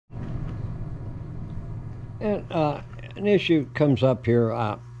And an issue comes up here.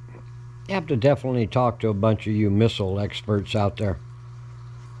 You have to definitely talk to a bunch of you missile experts out there.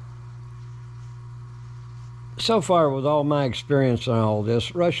 So far, with all my experience on all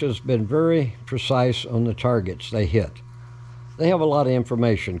this, Russia's been very precise on the targets they hit. They have a lot of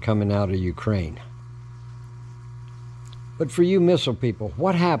information coming out of Ukraine. But for you missile people,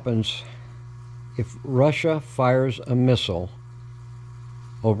 what happens if Russia fires a missile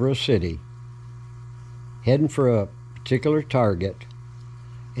over a city, heading for a particular target,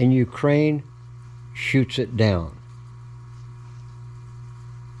 and Ukraine shoots it down?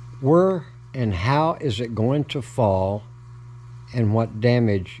 Where and how is it going to fall, and what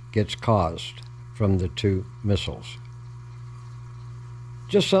damage gets caused from the two missiles?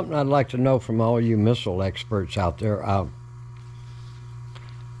 Just something I'd like to know from all you missile experts out there.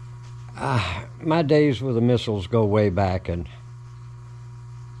 My days with the missiles go way back, and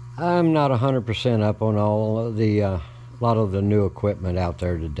I'm not 100% up on all of the lot of the new equipment out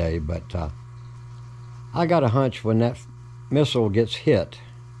there today, but I got a hunch when that missile gets hit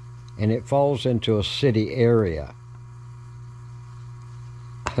and it falls into a city area,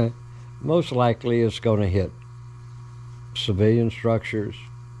 most likely it's going to hit civilian structures,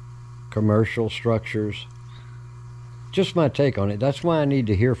 commercial structures. Just my take on it. That's why I need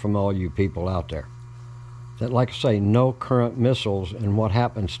to hear from all you people out there that, like I say, know current missiles and what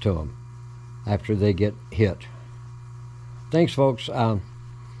happens to them after they get hit. Thanks, folks.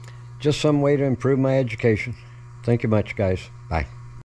 Just some way to improve my education. Thank you much, guys.